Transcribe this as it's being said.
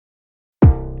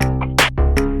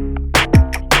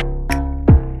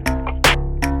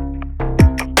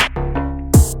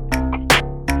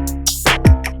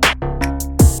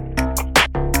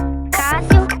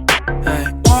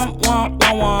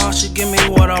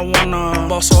I wanna.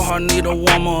 Ball so hard, need a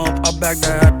warm up. I back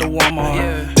that at the Walmart.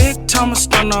 Yeah. Big time a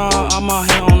stunner, I'm out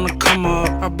here on the come up.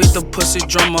 I beat the pussy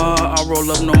drummer, I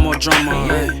roll up, no more drama.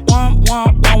 Yeah.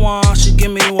 Wah, she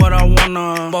give me what I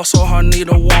wanna. Ball so hard, need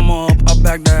a warm up. I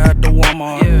back that at the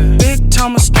Walmart. Yeah. Big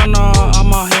time a stunner,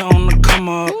 I'm out here on the come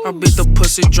up. I beat the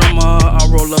pussy drummer, I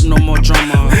roll up, no more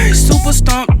drama. Super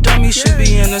stomp dummy, should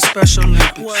be in a Special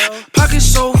Olympics. Pocket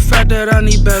so fat that I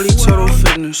need belly total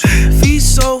fitness. Feet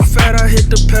so fat I hit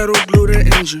the pedal, glue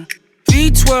the engine.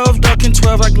 V12, ducking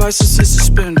 12 like licenses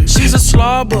suspended. She's a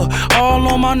slobber, all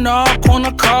on my knob,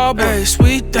 corner cobbler. Hey,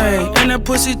 sweet thing, and that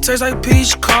pussy tastes like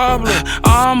peach cobbler.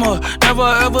 I'ma never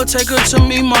ever take her to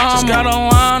me, mama. Just got a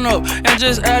line up, and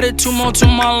just added 2 more to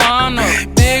my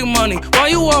lineup. Big money, why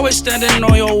you always standing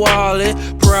on your wallet?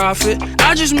 Profit,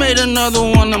 I just made another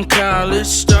one, I'm college.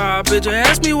 Stop it, just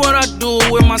ask me what I do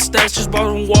with my stacks. Just bought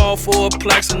a wall for a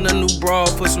plaques and a new bra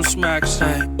for some smacks.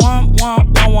 Hey,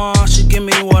 wah, she give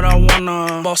me what I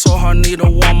wanna. Ball so hard, need a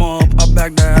warm up. I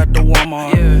back that at the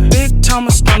Walmart. Yeah. Big time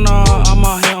a stunner, I'm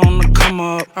out here on the come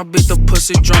up. I beat the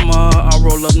pussy drummer, I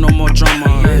roll up, no more drama.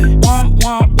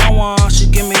 Yeah. Wah, she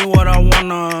give me what I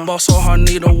wanna. Ball so hard,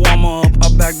 need a warm up.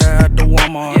 I back that at the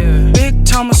Walmart. Yeah. Big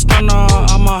time a stunner,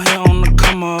 I'm out here on the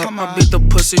come up. I beat the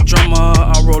pussy drummer,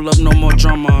 I roll up, no more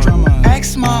drama.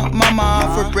 Ask my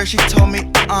mama for bread, she told me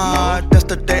that's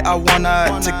the day I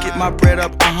wanna to get my bread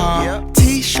up,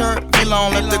 T-shirt, be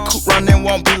long, let the coupe run, it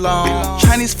won't be long.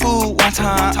 Chinese food one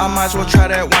time, I might as well try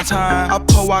that one time. I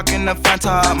pull walk in the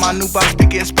Fanta, my new box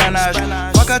speaking Spanish.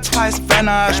 Fuck her twice,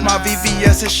 vanish, my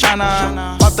VVS is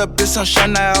Shana. Bought the bitch some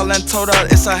Chanel and told her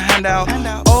it's a handout.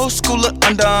 Old school look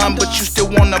undone, but you still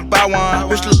wanna buy one.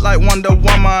 Bitch look like Wonder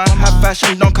Woman, high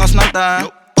fashion don't cost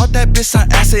nothing. Bought that bitch some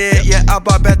acid, yeah, I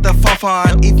bought back the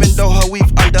fun. Even though her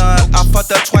weave undone, I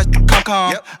fucked her twice,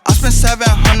 come. I spent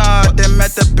 700, then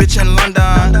met the bitch in London.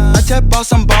 I just bought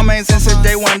some Balmains and said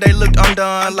day one they looked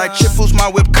undone. Like Chifu's my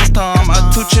whip custom,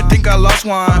 a 2 chick think I lost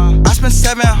one. I spent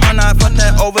 700, put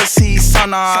that overseas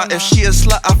sauna. If she a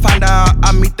slut, I find out,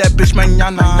 I meet that bitch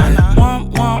mañana.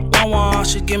 Wah,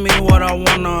 she give me what I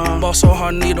wanna. Ball so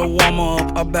hard, need a warm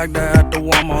up. I back that at the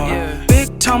Walmart. Yeah.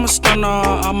 Big time a stunner,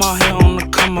 I'm out here on the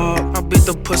come up. I beat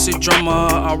the pussy drummer,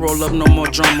 I roll up, no more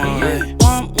drama. Yeah.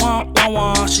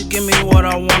 Wah, she give me what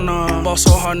I wanna. Ball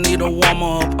so hard, need a warm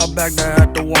up. I back that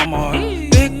at the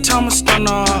Walmart. Big time a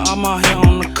stunner, I'm out here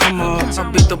on the come up. I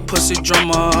beat the pussy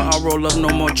drummer, I roll up, no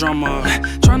more drama.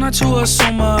 Try not to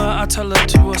assume her, I tell her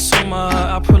to assume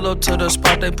her. I pull up to the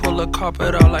spot, they pull the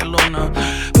carpet out like Luna.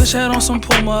 Bitch had on some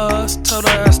Pumas, tell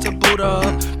her ass to boot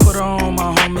up. Put her on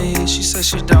my homie, she said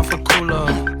she down for cooler.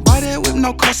 Buy that with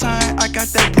no cosign, I got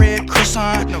that bread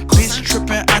croissant. Bitch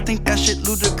trippin', I think that shit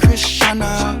ludicrous,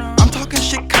 Shana. I'm talking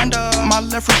shit kinda, my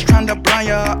left wrist tryna blind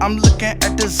ya. I'm looking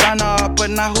at designer, but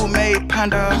not who made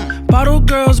Panda. Bottle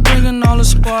girls bringing all the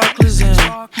sparklers in.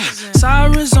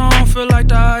 Sirens on, feel like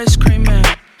the ice cream man.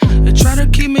 They try to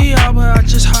keep me out, but I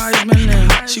just Heisman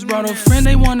in. She brought a friend,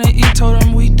 they wanna eat, told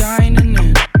them we dining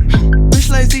in. Bitch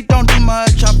lazy, don't do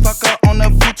much, I fuck her on a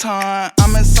futon.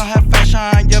 I'm in some high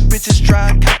fashion, your bitch is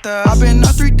dry cactus. I've been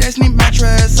up 3 days, need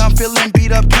mattress, I'm feeling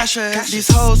beat up cashes. These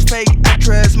hoes fake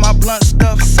actress, my blunt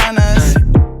stuff sinus.